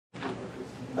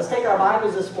Let's take our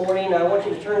Bibles this morning. I want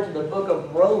you to turn to the book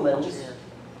of Romans,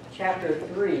 chapter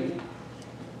 3.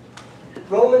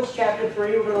 Romans chapter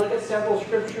 3, we're going to look at several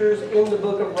scriptures in the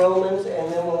book of Romans,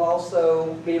 and then we'll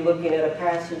also be looking at a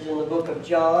passage in the book of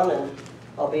John, and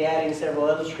I'll be adding several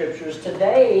other scriptures.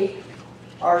 Today,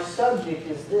 our subject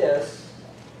is this: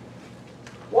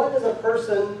 what does a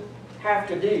person have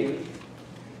to do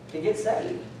to get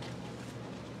saved?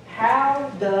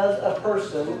 How does a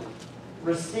person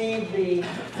receive the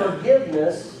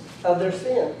forgiveness of their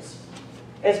sins?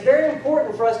 And it's very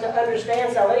important for us to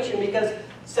understand salvation, because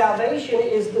salvation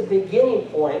is the beginning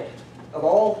point of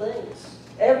all things.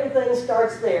 Everything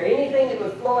starts there. Anything that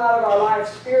would flow out of our life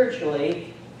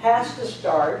spiritually has to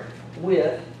start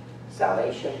with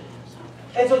salvation.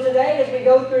 And so today, as we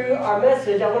go through our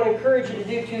message, I want to encourage you to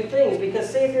do two things, because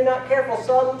see, if you're not careful,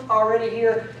 some already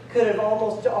here could have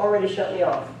almost already shut me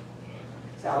off.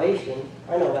 Salvation,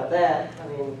 I know about that. I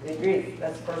mean, good grief,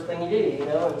 that's the first thing you do,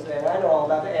 and saying, I know all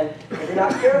about that. And if you're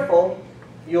not careful,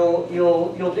 you'll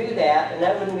do that, and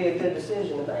that wouldn't be a good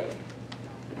decision to make.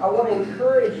 I want to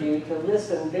encourage you to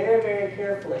listen very, very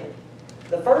carefully.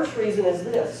 The first reason is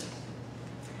this: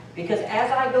 because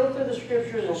as I go through the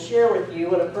scriptures and share with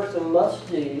you what a person must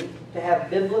do to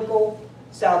have biblical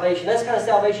salvation, that's the kind of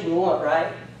salvation you want,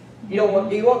 right? Do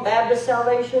you want Baptist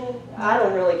salvation? I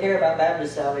don't really care about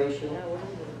Baptist salvation,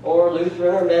 or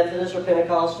Lutheran, or Methodist, or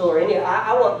Pentecostal, or any.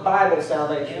 I want Bible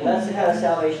salvation. That's the kind of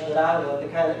salvation that I want, the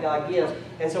kind that God gives.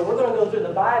 And so we're going to go through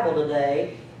the Bible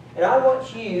today, and I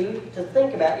want you to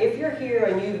think about, if you're here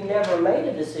and you've never made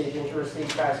a decision to receive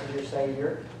Christ as your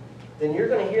Savior, then you're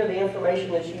going to hear the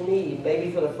information that you need,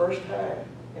 maybe for the first time.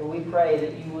 And we pray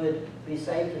that you would be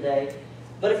saved today.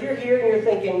 But if you're here and you're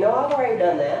thinking, no, I've already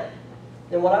done that,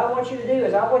 then what I want you to do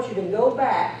is I want you to go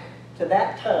back to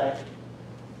that time.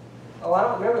 Oh, I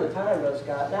don't remember the time, Brother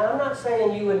Scott. Now, I'm not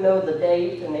saying you would know the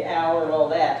date and the hour and all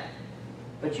that,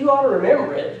 but you ought to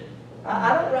remember it.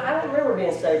 I don't remember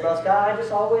being saved, Brother Scott. I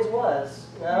just always was.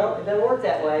 No, it doesn't work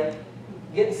that way.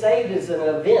 Getting saved is an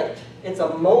event. It's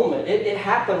a moment. It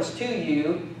happens to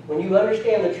you when you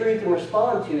understand the truth and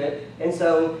respond to it. And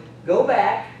so go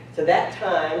back to that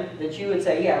time that you would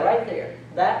say, yeah, right there.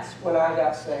 That's when I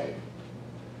got saved.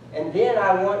 And then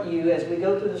I want you, as we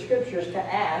go through the scriptures, to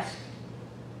ask,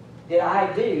 did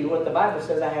I do what the Bible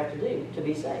says I have to do to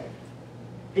be saved?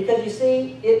 Because you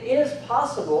see, it is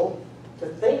possible to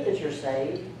think that you're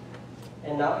saved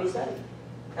and not be saved.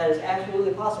 That is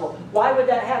absolutely possible. Why would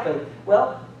that happen?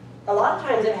 Well, a lot of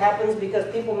times it happens because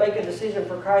people make a decision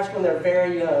for Christ when they're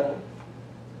very young.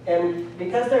 And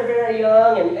because they're very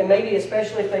young, and maybe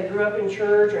especially if they grew up in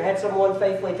church or had someone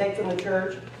faithfully take them to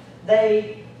church,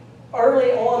 they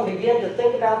early on begin to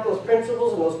think about those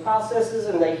principles and those processes,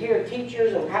 and they hear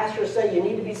teachers and pastors say, you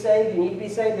need to be saved, you need to be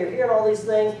saved. They're hearing all these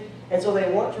things, and so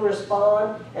they want to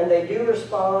respond, and they do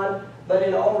respond, but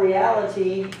in all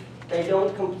reality, they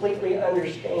don't completely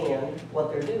understand what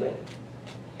they're doing.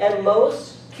 And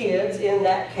most kids, in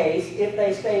that case, if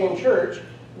they stay in church,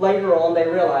 later on they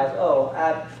realize, oh,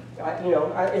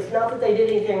 it's not that they did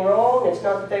anything wrong, it's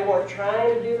not that they weren't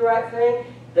trying to do the right thing,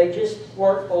 they just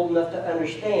weren't old enough to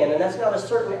understand. And that's not a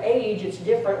certain age, it's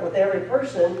different with every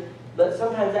person, but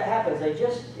sometimes that happens.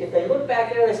 If they look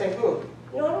back there and they say,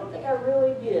 I don't think I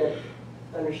really did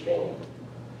understand.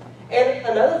 And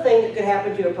another thing that could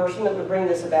happen to a person that would bring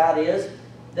this about is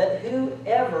that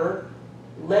whoever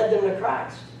led them to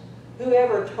Christ,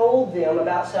 whoever told them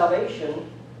about salvation,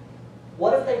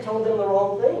 what if they told them the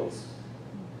wrong things?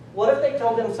 What if they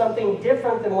told them something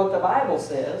different than what the Bible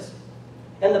says?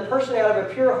 And the person out of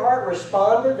a pure heart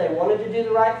responded. They wanted to do the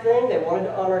right thing. They wanted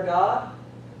to honor God.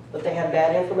 But they had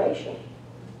bad information.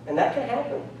 And that can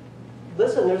happen.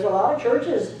 Listen, there's a lot of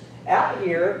churches out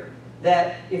here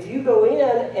that if you go in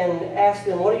and ask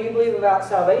them, what do you believe about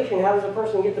salvation? How does a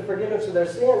person get the forgiveness of their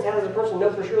sins? How does a person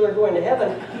know for sure they're going to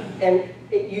heaven? And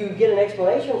you get an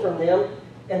explanation from them,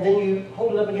 and then you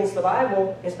hold it up against the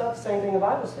Bible. It's not the same thing the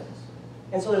Bible says.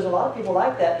 And so there's a lot of people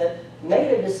like that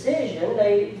made a decision,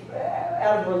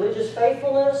 out of religious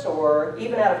faithfulness or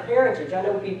even out of heritage. I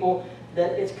know people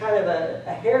that it's kind of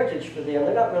a heritage for them.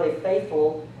 They're not really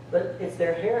faithful, but it's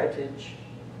their heritage.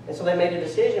 And so they made a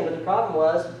decision, but the problem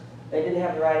was they didn't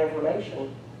have the right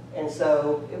information. And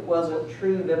so it wasn't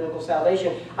true biblical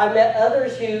salvation. I've met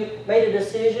others who made a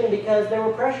decision because they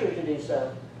were pressured to do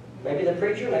so. Maybe the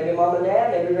preacher, maybe mom and dad,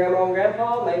 maybe grandma and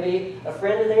grandpa, maybe a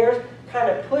friend of theirs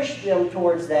kind of pushed them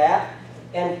towards that.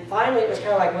 And finally it was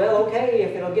kind of like, well, okay,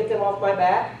 if it'll get them off my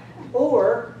back,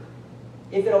 or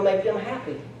if it'll make them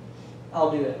happy,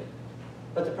 I'll do it.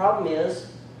 But the problem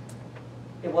is,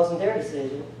 it wasn't their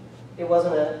decision. It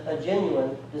wasn't a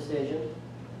genuine decision.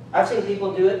 I've seen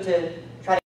people do it to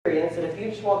try to experience that if you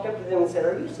just walked up to them and said,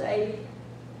 "Are you saved?"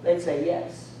 they'd say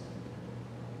yes.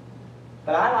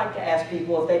 But I like to ask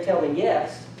people, if they tell me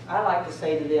yes, I like to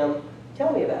say to them,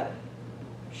 "Tell me about it.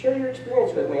 Share your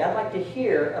experience with me. I'd like to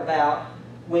hear about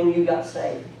when you got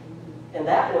saved." And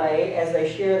that way, as they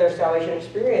share their salvation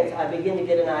experience, I begin to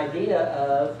get an idea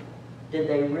of, did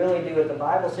they really do what the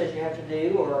Bible says you have to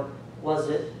do, or was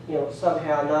it,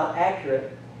 somehow not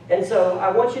accurate? And so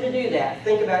I want you to do that.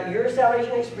 Think about your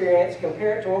salvation experience,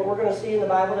 compare it to what we're going to see in the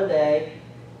Bible today,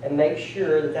 and make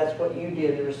sure that that's what you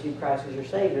did to receive Christ as your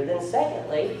Savior. Then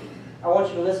secondly, I want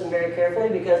you to listen very carefully,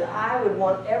 because I would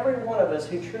want every one of us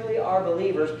who truly are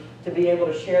believers to be able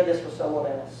to share this with someone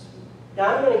else.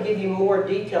 Now, I'm going to give you more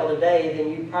detail today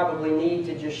than you probably need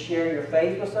to just share your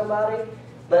faith with somebody,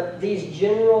 but these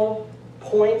general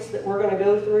points that we're going to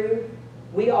go through,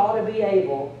 we ought to be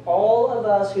able, all of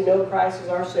us who know Christ as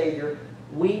our Savior,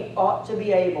 we ought to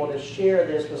be able to share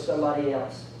this with somebody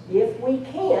else. If we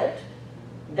can't,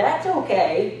 that's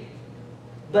okay,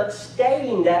 but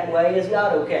staying that way is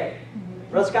not okay.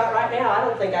 Brother Scott, right now, I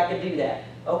don't think I could do that.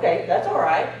 Okay, that's all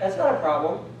right. That's not a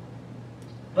problem.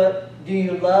 But do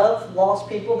you love lost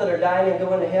people that are dying and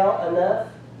going to hell enough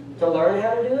to learn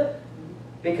how to do it?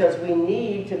 Because we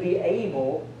need to be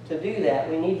able to do that.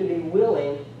 We need to be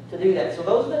willing to do that. So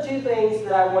those are the two things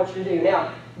that I want you to do.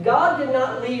 Now, God did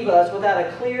not leave us without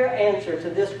a clear answer to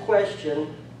this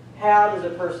question, how does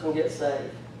a person get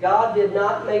saved? God did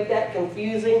not make that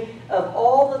confusing. Of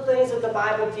all the things that the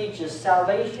Bible teaches,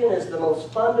 salvation is the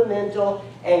most fundamental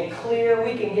and clear.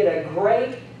 We can get a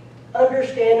great,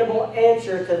 understandable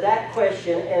answer to that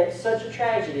question, and it's such a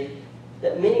tragedy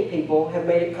that many people have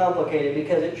made it complicated,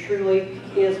 because it truly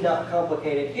is not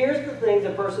complicated. Here's the things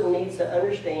a person needs to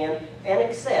understand and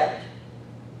accept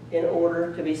in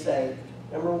order to be saved.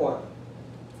 Number one,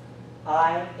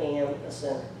 I am a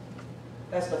sinner.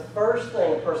 That's the first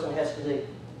thing a person has to do.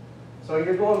 So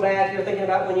you're going back, you're thinking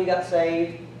about when you got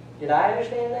saved. Did I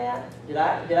understand that?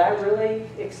 Did I really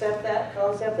accept that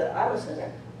concept that I'm a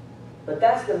sinner? But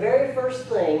that's the very first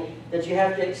thing that you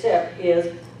have to accept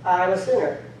is, I'm a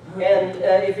sinner. And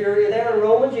if you're there in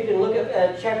Romans, you can look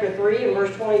at chapter 3 and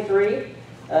verse 23.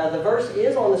 The verse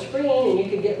is on the screen, and you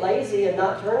could get lazy and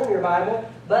not turn in your Bible.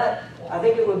 But I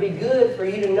think it would be good for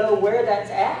you to know where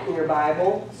that's at in your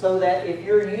Bible, so that if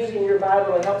you're using your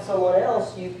Bible to help someone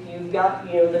else, you've got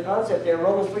the concept there.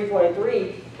 Romans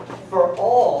 3:23, for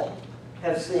all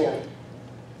have sinned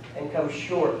and come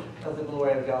short of the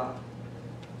glory of God.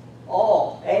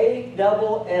 All,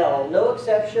 A-double-L, no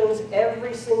exceptions.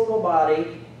 Every single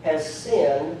body has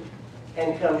sinned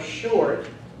and come short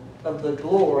of the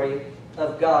glory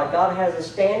of God. God has a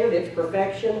standard, it's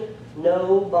perfection.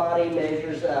 Nobody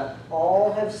measures up.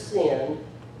 All have sinned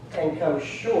and come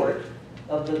short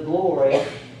of the glory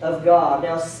of God.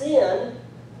 Now, sin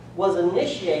was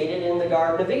initiated in the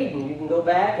Garden of Eden. You can go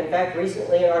back. In fact,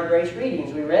 recently in our grace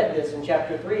readings, we read this in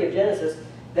chapter 3 of Genesis,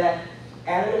 that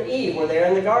Adam and Eve were there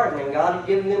in the garden, and God had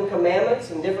given them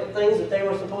commandments and different things that they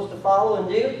were supposed to follow and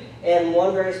do. And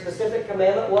one very specific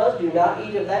commandment was, do not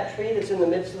eat of that tree that's in the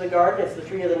midst of the garden. It's the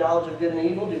tree of the knowledge of good and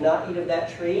evil. Do not eat of that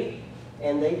tree.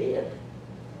 And they did.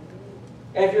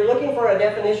 And if you're looking for a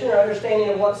definition or understanding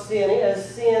of what sin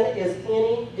is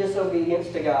any disobedience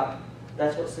to God.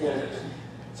 That's what sin is.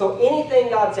 So anything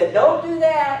God said, don't do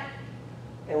that,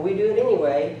 and we do it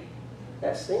anyway,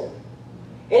 that's sin.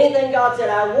 Anything God said,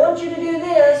 I want you to do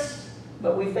this,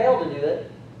 but we fail to do it,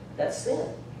 that's sin.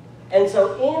 And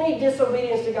so any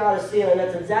disobedience to God is sin, and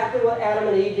that's exactly what Adam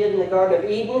and Eve did in the Garden of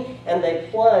Eden, and they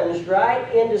plunged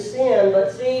right into sin.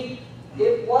 But see,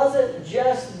 it wasn't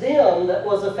just them that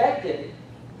was affected.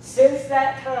 Since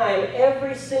that time,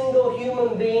 every single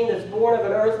human being that's born of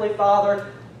an earthly father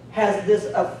has this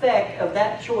effect of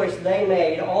that choice they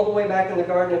made all the way back in the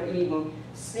Garden of Eden.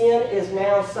 Sin is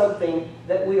now something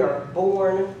that we are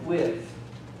born with.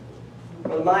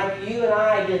 But Mike, you and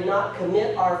I did not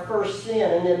commit our first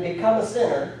sin and then become a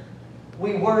sinner.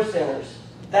 We were sinners.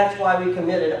 That's why we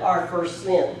committed our first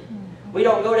sin. We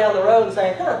don't go down the road and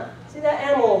say, see that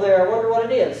animal over there, I wonder what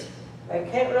it is. I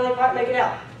can't really quite make it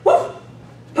out. Woof!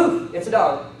 Poof! It's a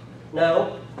dog.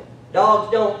 No.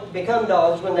 Dogs don't become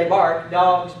dogs when they bark.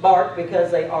 Dogs bark because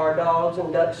they are dogs,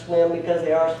 and ducks swim because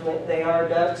they are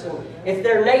ducks. And it's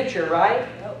their nature, right?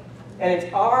 And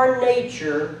it's our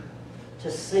nature to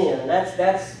sin.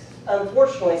 That's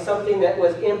unfortunately something that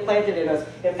was implanted in us.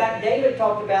 In fact, David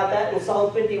talked about that in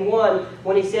Psalm 51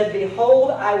 when he said,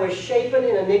 behold, I was shapen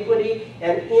in iniquity,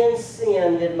 and in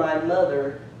sin did my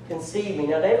mother conceive me.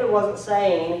 Now, David wasn't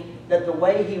saying that the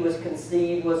way he was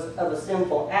conceived was of a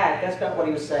sinful act. That's not what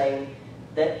he was saying.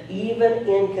 that even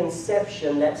in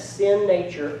conception, that sin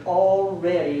nature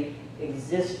already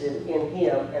existed in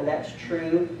him. And that's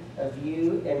true of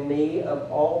you and me, of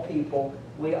all people.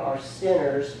 We are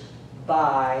sinners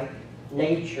by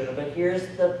nature. But here's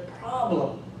the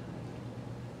problem.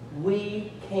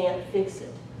 We can't fix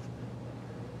it.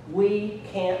 We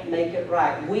can't make it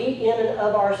right. We, in and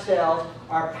of ourselves,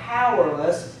 are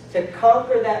powerless to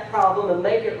conquer that problem and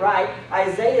make it right.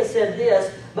 Isaiah said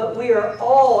this, but we are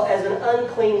all as an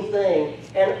unclean thing,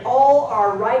 and all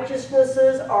our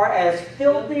righteousnesses are as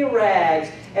filthy rags,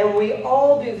 and we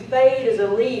all do fade as a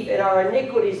leaf, and our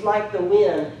iniquities like the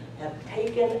wind have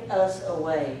taken us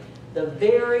away. The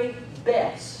very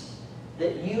best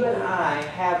that you and I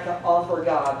have to offer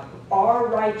God, our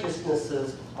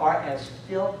righteousnesses are as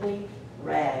filthy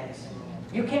rags.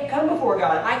 You can't come before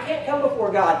God. I can't come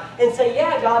before God and say,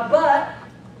 yeah, God, but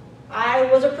I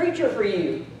was a preacher for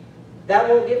you. That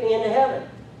won't get me into heaven.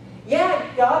 Yeah,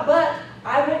 God, but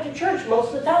I went to church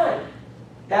most of the time.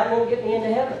 That won't get me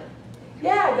into heaven.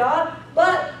 Yeah, God,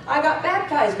 but I got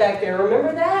baptized back there.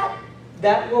 Remember that?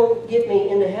 That won't get me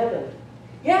into heaven.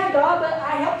 Yeah, God, but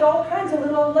I helped all kinds of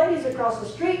little old ladies across the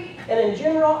street, and in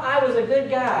general, I was a good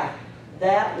guy.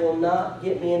 That will not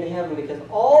get me into heaven, because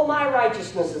all my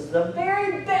righteousnesses, the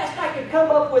very best I could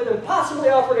come up with and possibly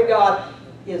offer to God,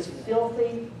 is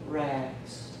filthy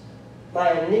rags.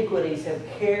 My iniquities have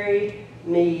carried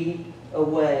me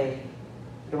away.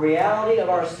 The reality of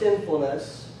our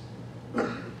sinfulness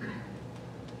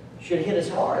should hit us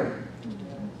hard.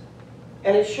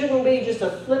 And it shouldn't be just a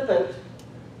flippant,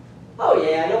 oh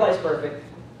yeah, nobody's perfect.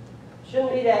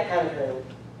 Shouldn't be that kind of thing.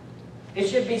 It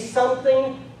should be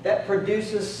something that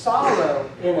produces sorrow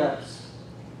in us.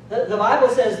 The Bible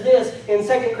says this in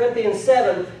 2 Corinthians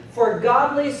 7, for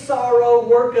godly sorrow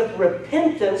worketh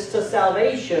repentance to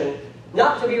salvation,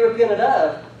 not to be repented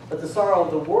of, but the sorrow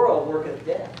of the world worketh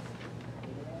death.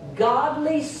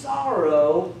 Godly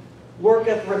sorrow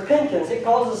worketh repentance. It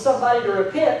causes somebody to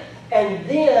repent, and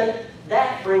then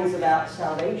that brings about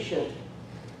salvation.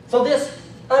 So this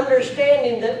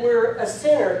understanding that we're a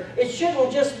sinner, it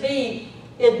shouldn't just be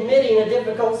admitting a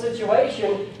difficult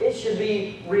situation. It should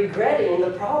be regretting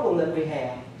the problem that we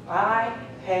have. I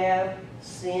have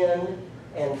sinned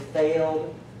and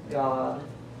failed God,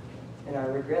 and I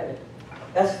regret it.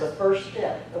 That's the first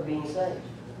step of being saved.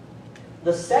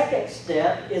 The second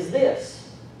step is this,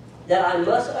 that I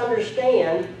must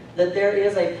understand that there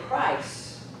is a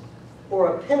price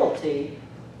or a penalty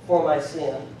for my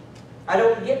sin. I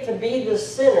don't get to be the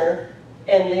sinner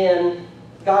and then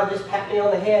God just pat me on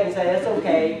the head and say, that's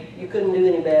okay, you couldn't do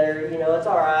any better, you know, it's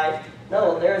all right.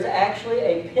 No, there's actually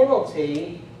a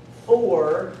penalty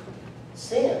for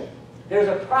sin. There's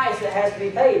a price that has to be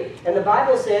paid. And the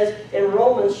Bible says in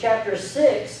Romans chapter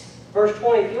 6, verse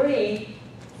 23,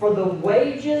 for the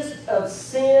wages of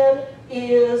sin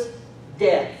is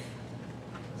death.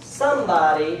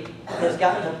 Somebody has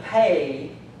got to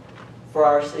pay for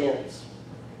our sins.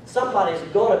 Somebody's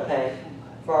going to pay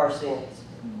for our sins.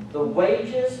 The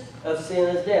wages of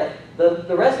sin is death.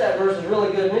 The rest of that verse is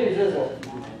really good news, isn't it?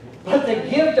 But the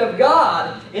gift of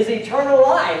God is eternal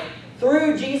life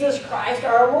through Jesus Christ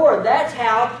our Lord. That's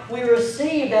how we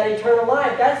receive that eternal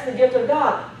life. That's the gift of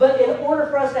God. But in order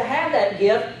for us to have that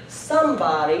gift,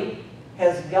 somebody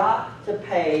has got to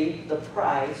pay the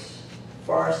price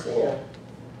for our sin.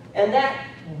 And that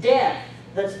death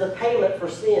that's the payment for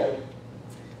sin,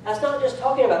 that's not just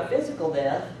talking about physical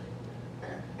death.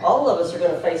 All of us are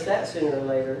going to face that sooner or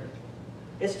later.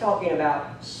 It's talking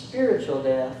about spiritual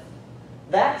death.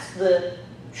 That's the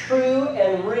true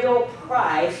and real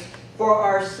price for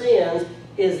our sins,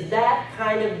 is that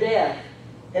kind of death.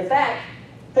 In fact,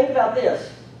 think about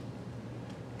this.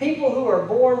 People who are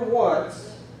born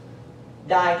once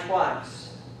die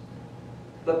twice.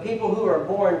 But people who are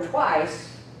born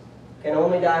twice can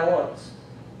only die once.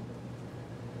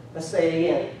 Let's say it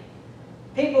again.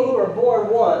 People who are born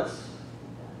once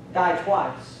die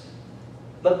twice.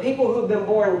 But people who've been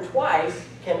born twice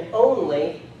can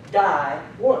only die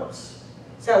once.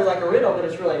 Sounds like a riddle, but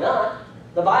it's really not.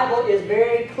 The Bible is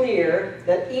very clear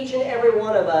that each and every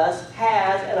one of us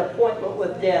has an appointment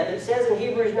with death. It says in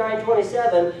Hebrews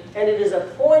 9:27, and it is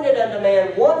appointed unto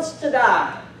man once to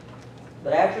die,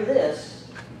 but after this,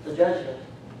 the judgment.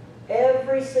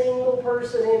 Every single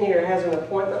person in here has an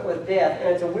appointment with death, and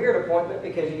it's a weird appointment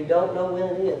because you don't know when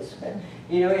it is.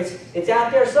 You know, it's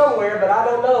out there somewhere, but I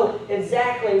don't know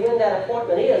exactly when that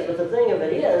appointment is. But the thing of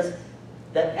it is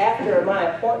that after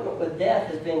my appointment with death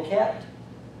has been kept,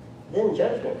 then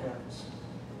judgment comes.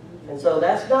 And so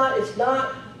it's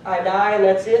not I die and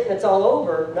that's it and it's all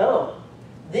over. No.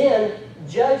 Then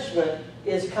judgment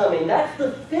is coming. That's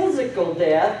the physical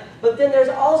death, but then there's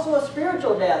also a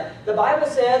spiritual death. The Bible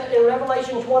says in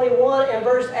Revelation 21 and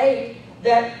verse 8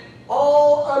 that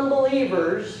all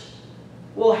unbelievers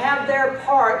will have their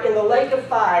part in the lake of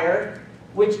fire,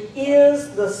 which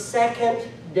is the second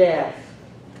death.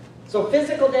 So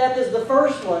physical death is the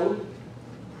first one.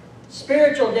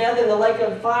 Spiritual death in the lake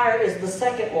of fire is the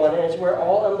second one, and it's where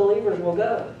all unbelievers will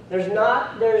go. There's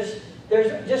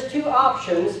just two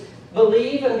options: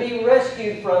 believe and be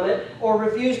rescued from it, or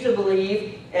refuse to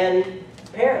believe and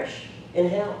perish in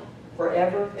hell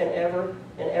forever and ever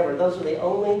and ever. Those are the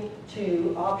only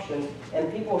two options.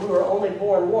 And people who are only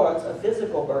born once, a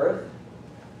physical birth,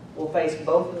 will face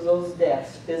both of those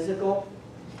deaths, physical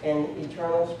and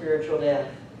eternal spiritual death.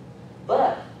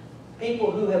 But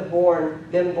people who have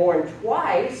been born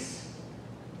twice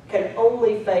can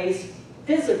only face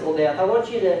physical death. I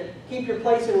want you to keep your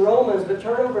place in Romans, but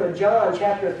turn over to John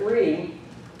chapter 3.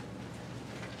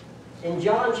 In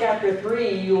John chapter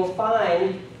 3, you will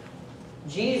find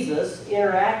Jesus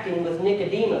interacting with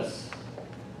Nicodemus.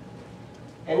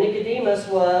 And Nicodemus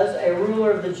was a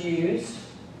ruler of the Jews.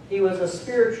 He was a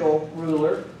spiritual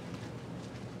ruler.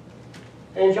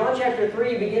 And in John chapter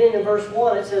 3, beginning in verse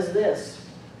 1, it says this: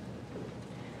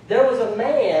 "There was a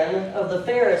man of the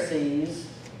Pharisees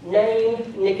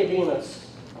named Nicodemus,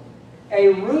 a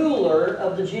ruler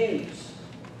of the Jews.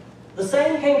 The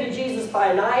same came to Jesus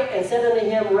by night and said unto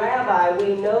him, Rabbi,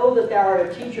 we know that thou art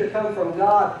a teacher come from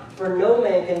God, for no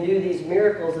man can do these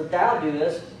miracles that thou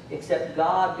doest, except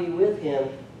God be with him.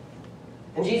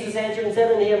 And Jesus answered and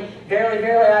said unto him, Verily,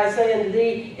 verily, I say unto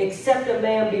thee, except a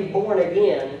man be born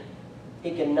again,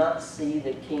 he cannot see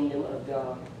the kingdom of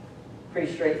God."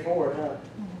 Pretty straightforward, huh?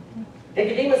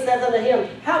 Nicodemus says unto him,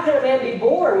 How can a man be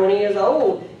born when he is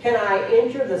old? Can I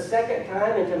enter the second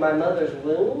time into my mother's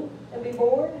womb and be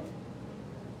born?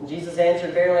 And Jesus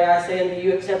answered, Verily I say unto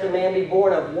you, except a man be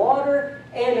born of water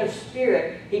and of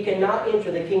spirit, he cannot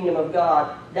enter the kingdom of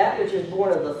God. That which is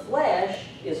born of the flesh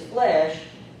is flesh,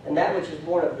 and that which is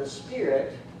born of the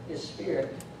Spirit is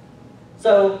spirit.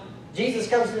 So Jesus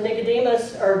comes to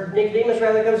Nicodemus, or Nicodemus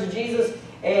rather comes to Jesus,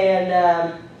 and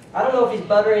I don't know if he's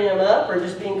buttering him up or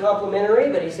just being complimentary,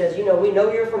 but he says, we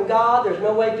know you're from God. There's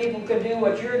no way people could do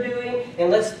what you're doing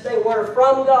unless they were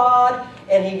from God.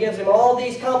 And he gives him all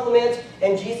these compliments,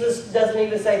 and Jesus doesn't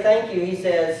even say thank you. He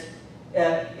says,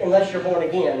 unless you're born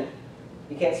again,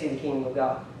 you can't see the kingdom of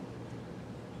God.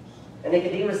 And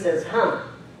Nicodemus says,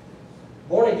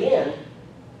 born again?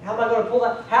 How am I going to pull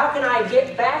that? How can I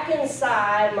get back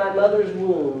inside my mother's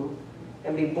womb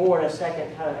and be born a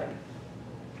second time?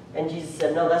 And Jesus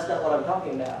said, no, that's not what I'm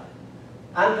talking about.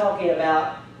 I'm talking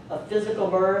about a physical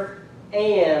birth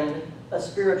and a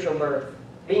spiritual birth.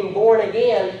 Being born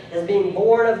again is being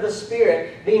born of the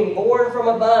Spirit, being born from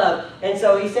above. And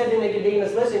so he said to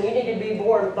Nicodemus, listen, you need to be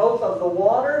born both of the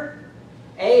water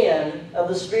and of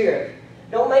the Spirit.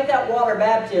 Don't make that water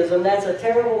baptism. That's a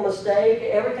terrible mistake.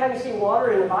 Every time you see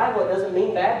water in the Bible, it doesn't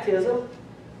mean baptism.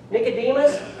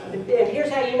 Nicodemus, and here's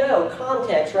how you know,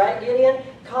 context, right, Gideon?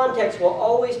 Context will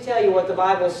always tell you what the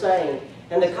Bible's saying.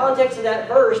 And the context of that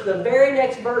verse, the very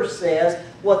next verse says,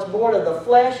 what's born of the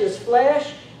flesh is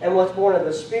flesh, and what's born of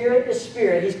the Spirit is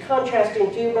spirit. He's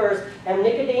contrasting two verses. And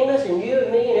Nicodemus and you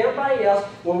and me and everybody else,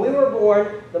 when we were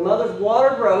born, the mother's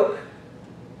water broke,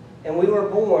 and we were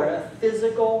born a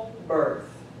physical birth.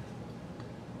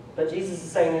 But Jesus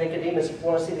is saying to Nicodemus, if you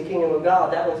want to see the kingdom of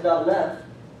God, that one's not enough.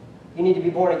 You need to be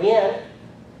born again.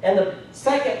 And the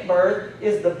second birth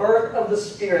is the birth of the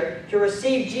Spirit, to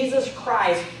receive Jesus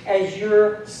Christ as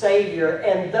your Savior.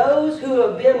 And those who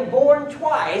have been born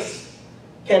twice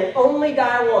can only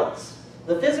die once.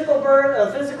 The physical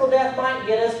birth, physical death might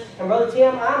get us. And Brother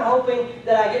Tim, I'm hoping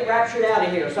that I get raptured out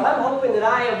of here. So I'm hoping that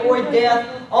I avoid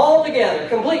death altogether,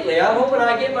 completely. I'm hoping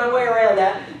I get my way around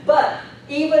that. But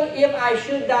even if I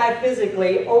should die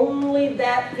physically, only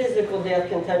that physical death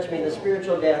can touch me. The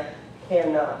spiritual death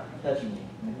cannot touch me.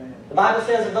 The Bible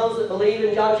says of those that believe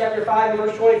in John chapter 5 and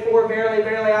verse 24, Verily,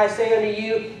 verily, I say unto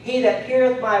you, he that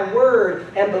heareth my word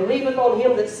and believeth on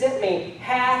him that sent me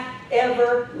hath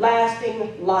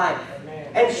everlasting life,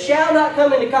 and shall not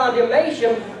come into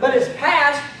condemnation, but is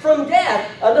passed from death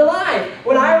unto life.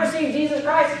 When I received Jesus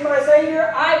Christ as my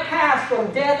Savior, I passed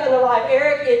from death unto life.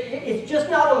 Eric, it's just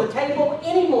not on the table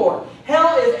anymore.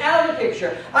 Hell is out of the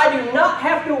picture. I do not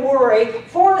have to worry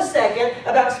for a second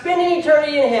about spending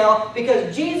eternity in hell,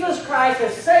 because Jesus Christ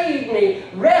has saved me,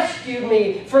 rescued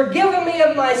me, forgiven me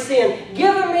of my sin,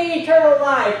 given me eternal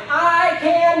life. I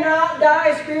cannot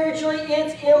die spiritually.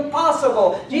 It's impossible.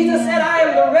 impossible. Jesus said, I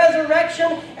am the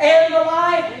resurrection and the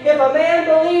life. If a man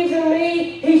believes in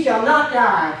me, he shall not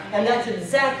die. And that's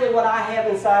exactly what I have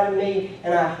inside of me,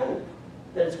 and I hope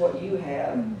that it's what you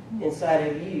have inside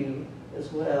of you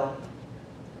as well.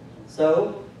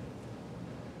 So,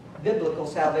 biblical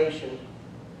salvation.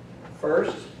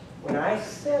 First, when I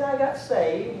said I got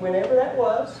saved, whenever that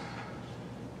was,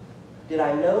 did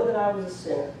I know that I was a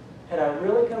sinner? Had I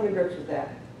really come to grips with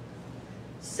that?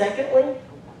 Secondly,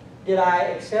 did I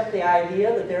accept the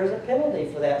idea that there's a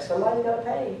penalty for that? Somebody's got to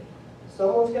pay.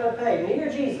 Someone's got to pay. Me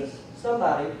or Jesus?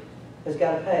 Somebody has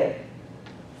got to pay.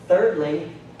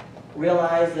 Thirdly,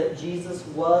 realize that Jesus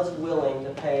was willing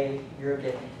to pay your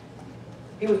debt.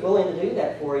 He was willing to do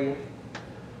that for you.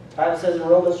 The Bible says in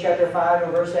Romans chapter 5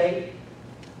 and verse 8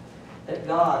 that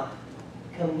God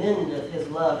commendeth His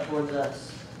love towards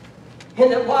us,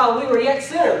 and that while we were yet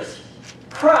sinners,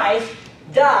 Christ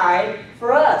died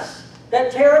for us.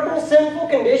 That terrible, sinful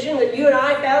condition that you and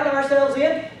I found ourselves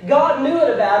in, God knew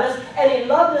it about us, and He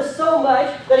loved us so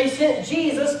much that He sent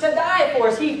Jesus to die for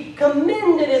us. He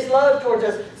commended His love towards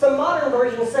us. Some modern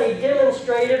versions say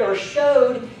demonstrated or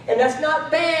showed, and that's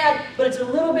not bad, but it's a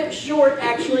little bit short,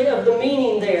 actually, of the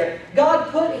meaning there. God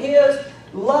put His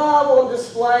love on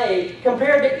display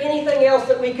compared to anything else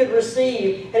that we could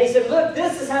receive. And He said, look,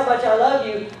 this is how much I love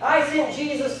you. I sent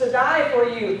Jesus to die for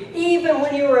you, even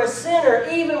when you were a sinner,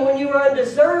 even when you were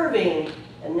undeserving.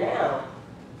 And now,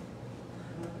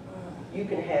 you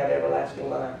can have everlasting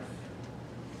life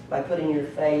by putting your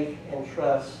faith and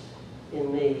trust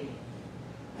in me.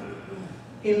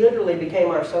 He literally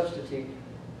became our substitute.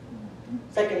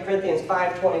 2 Corinthians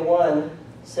 5:21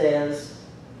 says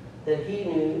that He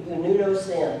who knew no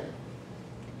sin,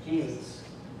 Jesus,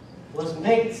 was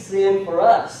made sin for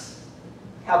us.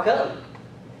 How come?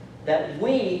 That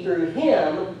we, through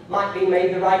Him, might be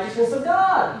made the righteousness of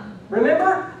God.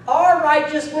 Remember? Our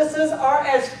righteousnesses are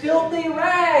as filthy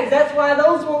rags. That's why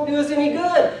those won't do us any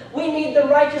good. We need the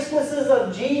righteousnesses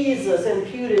of Jesus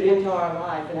imputed into our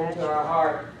life and into our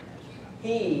heart.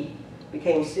 He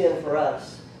became sin for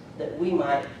us, that we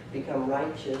might become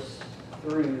righteous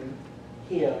through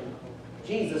Him.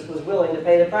 Jesus was willing to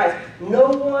pay the price. No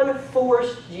one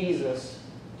forced Jesus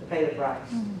to pay the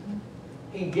price.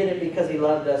 He did it because He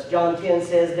loved us. John 10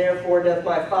 says, therefore doth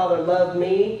my Father love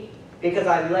me, because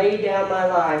I laid down my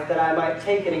life that I might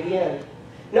take it again.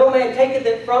 No man taketh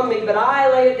it from me, but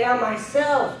I lay it down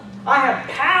myself. I have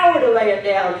power to lay it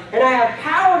down, and I have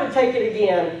power to take it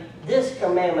again. This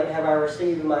commandment have I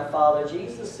received of my Father.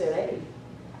 Jesus said, hey,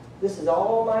 this is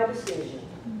all my decision.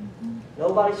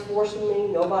 Nobody's forcing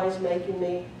me. Nobody's making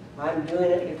me. I'm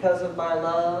doing it because of my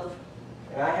love,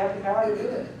 and I have the power to do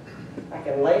it. I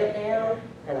can lay it down,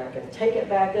 and I can take it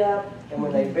back up, and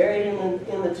when they buried Him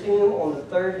in the tomb on the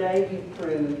third day, He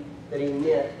proved that He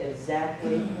meant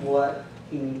exactly what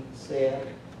He said.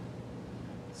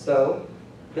 So,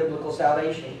 biblical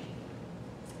salvation.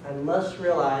 I must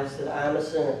realize that I'm a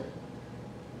sinner.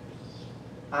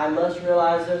 I must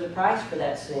realize there's a price for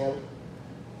that sin.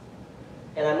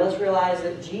 And I must realize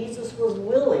that Jesus was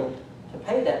willing to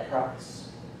pay that price.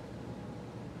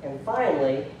 And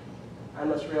finally, I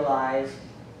must realize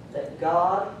that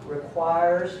God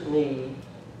requires me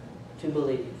to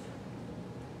believe.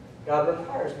 God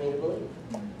requires me to believe.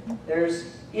 There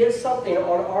is something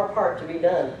on our part to be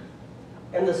done.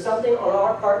 And the something on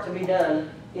our part to be done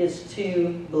is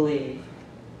to believe.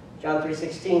 John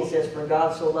 3:16 says, for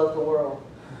God so loved the world,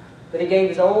 that He gave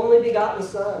His only begotten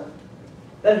Son,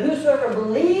 that whosoever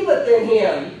believeth in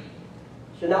Him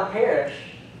should not perish,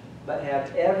 but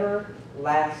have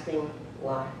everlasting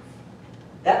life.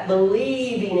 That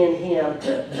believing in Him,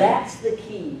 that's the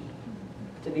key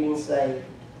to being saved.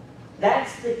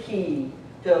 That's the key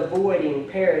to avoiding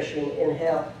perishing in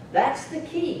hell. That's the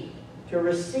key to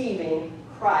receiving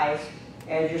Christ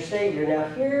as your Savior. Now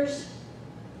here's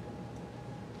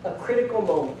a critical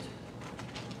moment.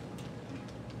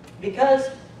 Because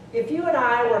if you and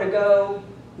I were to go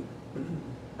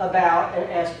about and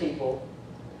ask people,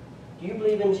 do you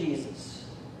believe in Jesus?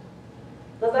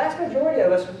 The vast majority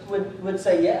of us would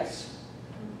say yes.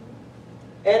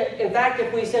 And in fact,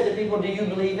 if we said to people, do you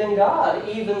believe in God?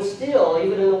 Even still,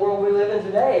 even in the world we live in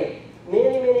today,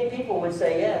 many, many people would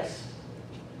say yes.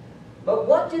 But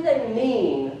what do they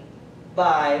mean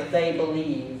by they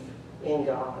believe in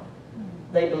God?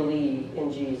 They believe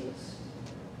in Jesus.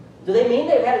 Do they mean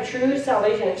they've had a true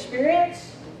salvation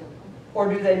experience?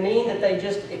 Or do they mean that they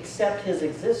just accept His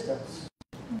existence?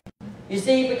 You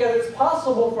see, because it's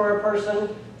possible for a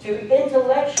person to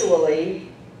intellectually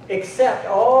accept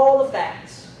all the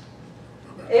facts.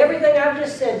 Everything I've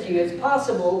just said to you, it's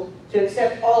possible to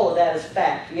accept all of that as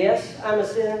fact. Yes, I'm a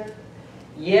sinner.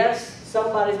 Yes,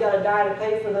 somebody's got to die to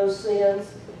pay for those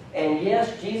sins. And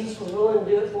yes, Jesus was willing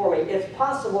to do it for me. It's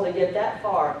possible to get that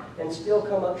far and still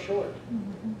come up short.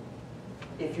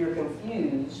 If you're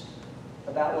confused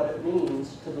about what it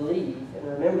means to believe. And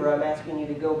remember, I'm asking you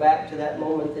to go back to that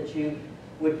moment that you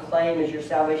would claim as your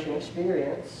salvation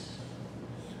experience.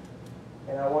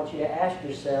 And I want you to ask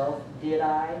yourself, did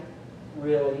I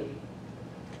really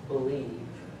believe?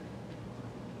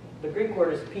 The Greek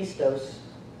word is pistos.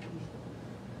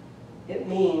 It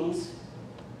means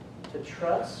to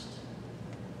trust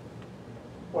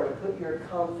or to put your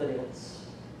confidence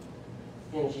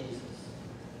in Jesus.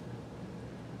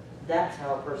 That's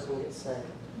how a person gets saved.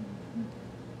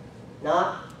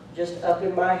 Not just up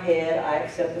in my head, I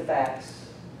accept the facts.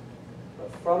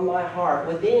 But from my heart,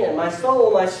 within, my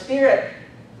soul, my spirit,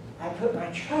 I put my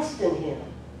trust in Him.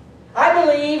 I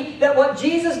believe that what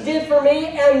Jesus did for me,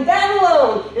 and that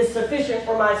alone, is sufficient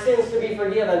for my sins to be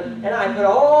forgiven. And I put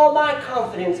all my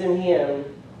confidence in Him.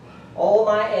 All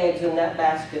my eggs in that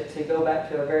basket, to go back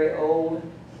to a very old,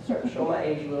 show my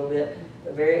age a little bit,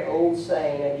 a very old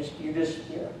saying. You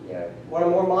want a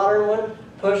more modern one?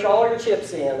 Push all your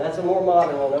chips in. That's a more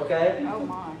modern one, okay? Oh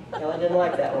my. Kelly didn't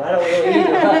like that one. I don't really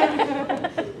either.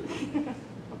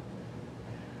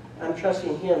 But I'm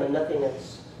trusting Him and nothing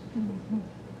else.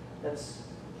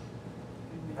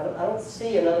 I don't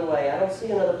see another way. I don't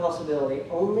see another possibility.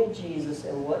 Only Jesus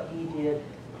and what He did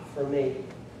for me.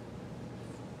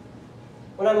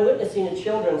 When I'm witnessing to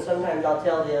children, sometimes I'll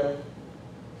tell them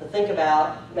to think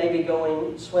about maybe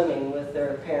going swimming with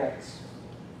their parents.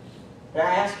 And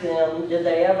I ask them, did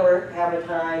they ever have a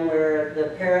time where the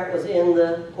parent was in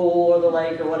the pool or the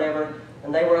lake or whatever,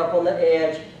 and they were up on the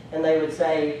edge, and they would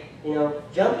say, you know,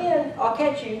 jump in, I'll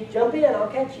catch you. Jump in, I'll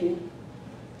catch you.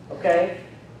 Okay?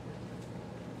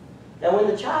 Now when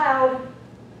the child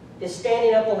is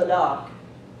standing up on the dock,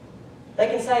 they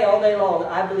can say all day long,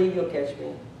 I believe you'll catch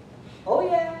me. Oh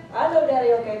yeah, I know Daddy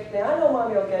will catch me. I know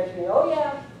Mommy will catch me. Oh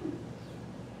yeah.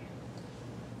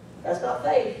 That's not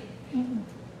faith.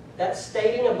 That's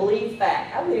stating a believed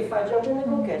fact. I believe if I jump in, they're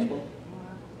going to catch me.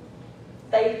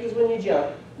 Faith is when you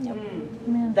jump. Yep.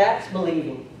 That's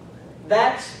believing.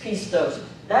 That's pistos.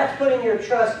 That's putting your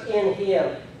trust in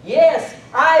Him. Yes,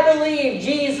 I believe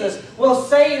Jesus will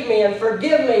save me and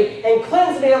forgive me and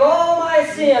cleanse me of all my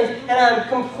sins, and I'm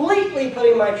completely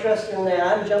putting my trust in that.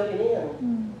 I'm jumping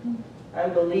in.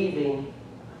 I'm believing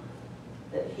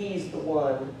that He's the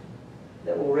one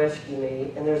that will rescue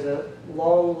me. And there's a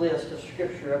long list of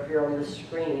Scripture up here on this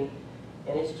screen,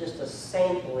 and it's just a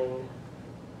sampling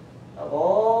of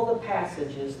all the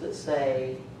passages that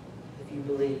say, if you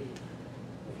believe,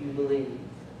 if you believe,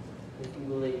 if you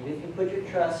believe, if you put your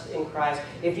trust in Christ,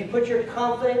 if you put your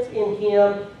confidence in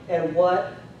Him and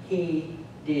what He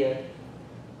did.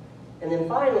 And then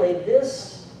finally,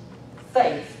 this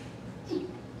faith,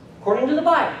 according to the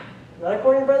Bible, not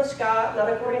according to Brother Scott,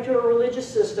 not according to a religious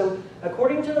system,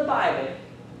 according to the Bible,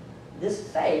 this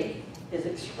faith is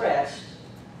expressed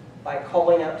by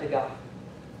calling out to God.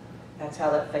 That's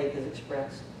how that faith is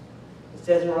expressed. It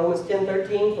says in Romans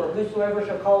 10:13, for whosoever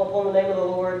shall call upon the name of the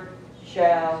Lord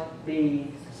shall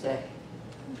be saved.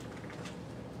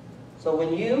 So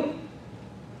when you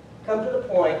come to the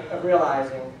point of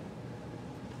realizing,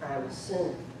 I'm a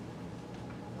sinner,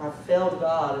 I've failed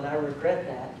God and I regret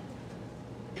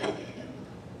that,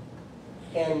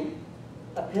 and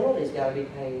a penalty's got to be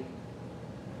paid.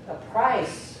 A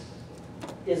price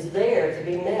is there to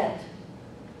be met.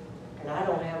 And I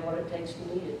don't have what it takes to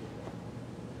meet it.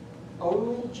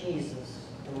 Only Jesus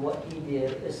and what He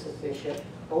did is sufficient.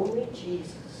 Only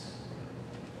Jesus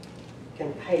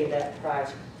can pay that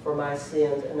price for my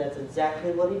sins. And that's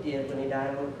exactly what He did when He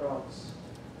died on the cross.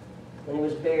 When He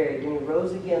was buried, when He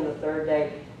rose again the third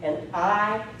day. And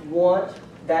I want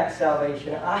that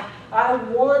salvation. I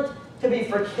want to be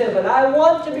forgiven. I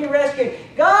want to be rescued.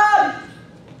 God,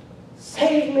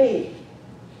 save me.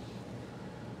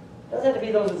 It doesn't have to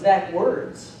be those exact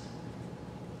words.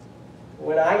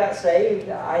 When I got saved,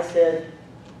 I said,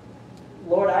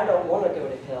 Lord, I don't want to go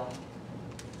to hell.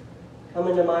 Come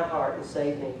into my heart and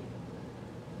save me.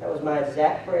 That was my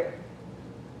exact prayer.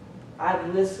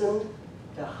 I've listened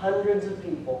to hundreds of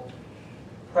people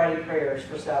pray prayers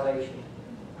for salvation.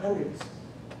 Hundreds.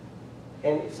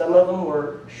 And some of them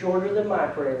were shorter than my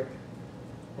prayer.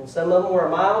 And some of them were a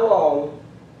mile long.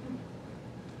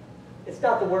 It's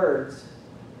not the words.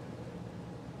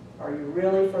 Are you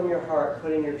really from your heart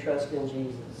putting your trust in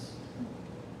Jesus?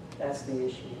 That's the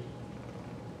issue.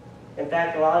 In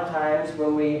fact, a lot of times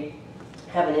when we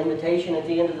have an invitation at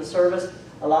the end of the service,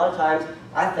 a lot of times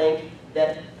I think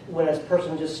that when a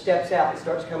person just steps out and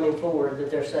starts coming forward that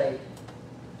they're saved.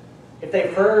 If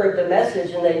they've heard the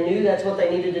message and they knew that's what they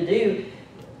needed to do,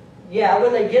 yeah,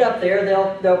 when they get up there,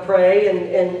 they'll pray and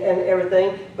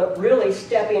everything, but really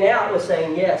stepping out was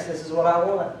saying, yes, this is what I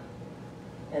want.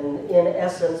 And in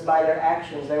essence, by their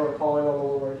actions, they were calling on the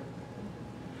Lord.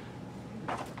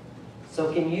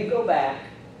 So can you go back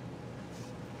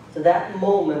to that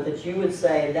moment that you would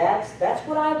say, that's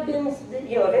what I've been,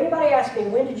 if anybody asked me,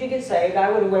 when did you get saved, I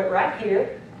would have went right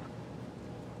here.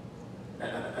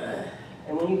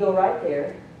 And when you go right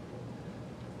there,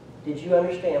 did you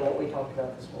understand what we talked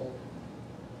about this morning?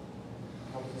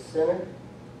 I was a sinner.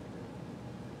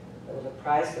 There was a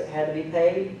price that had to be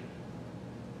paid.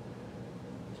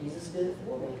 Jesus did it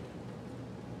for me.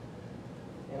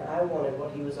 And I wanted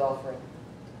what He was offering.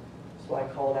 So I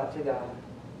called out to God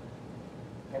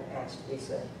and asked to be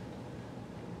saved.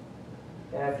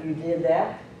 And if you did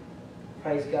that,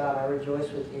 praise God, I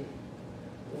rejoice with you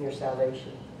in your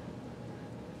salvation.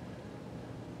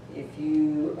 If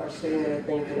you are sitting there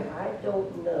thinking, I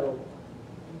don't know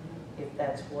if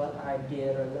that's what I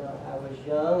did or not. I was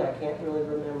young, I can't really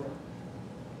remember.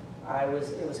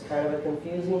 It was kind of a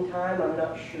confusing time, I'm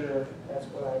not sure if that's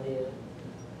what I did.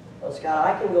 Well, Scott,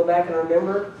 I can go back and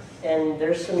remember, and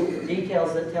there's some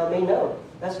details that tell me, no,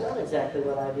 that's not exactly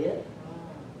what I did.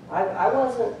 My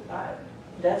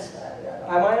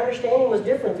understanding was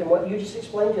different than what you just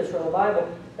explained to us from the Bible.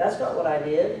 That's not what I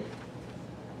did.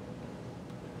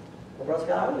 Well, Brother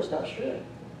Scott, I'm just not sure.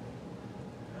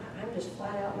 I'm just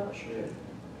flat out not sure.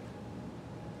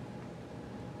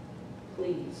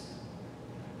 Please,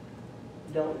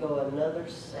 don't go another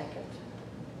second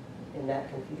in that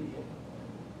confusion.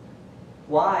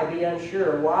 Why be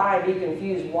unsure? Why be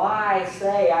confused? Why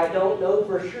say, I don't know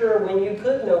for sure, when you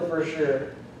could know for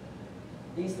sure?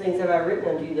 These things have I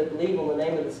written unto you that believe on the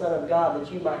name of the Son of God,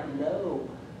 that you might know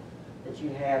that you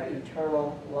have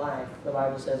eternal life. The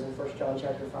Bible says in 1 John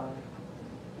chapter 5.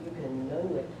 You can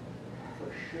know it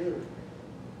for sure.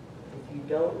 If you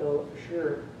don't know it for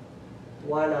sure,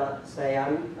 why not say,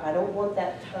 I don't want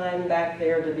that time back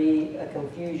there to be a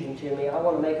confusion to me. I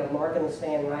want to make a mark in the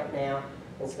sand right now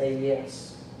and say,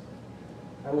 yes.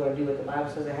 I'm going to do what the Bible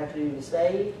says I have to do to be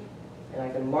saved, and I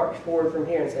can march forward from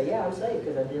here and say, yeah, I'm saved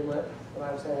because I did what the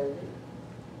Bible said I did.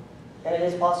 And it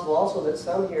is possible also that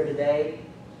some here today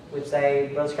would say,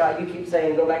 Brother Scott, you keep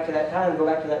saying go back to that time,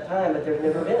 but there's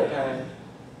never been a time.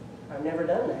 I've never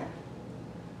done that.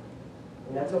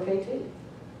 And that's okay too.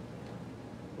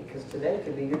 Because today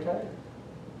could be your time.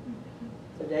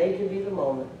 Today could be the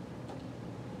moment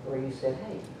where you said,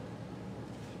 hey,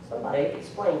 somebody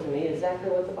explained to me exactly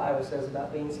what the Bible says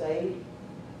about being saved.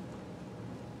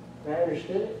 And I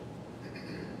understood it.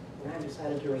 And I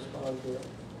decided to respond to it.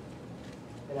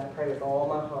 And I pray with all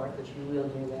my heart that you will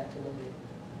do that today.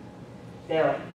 Now,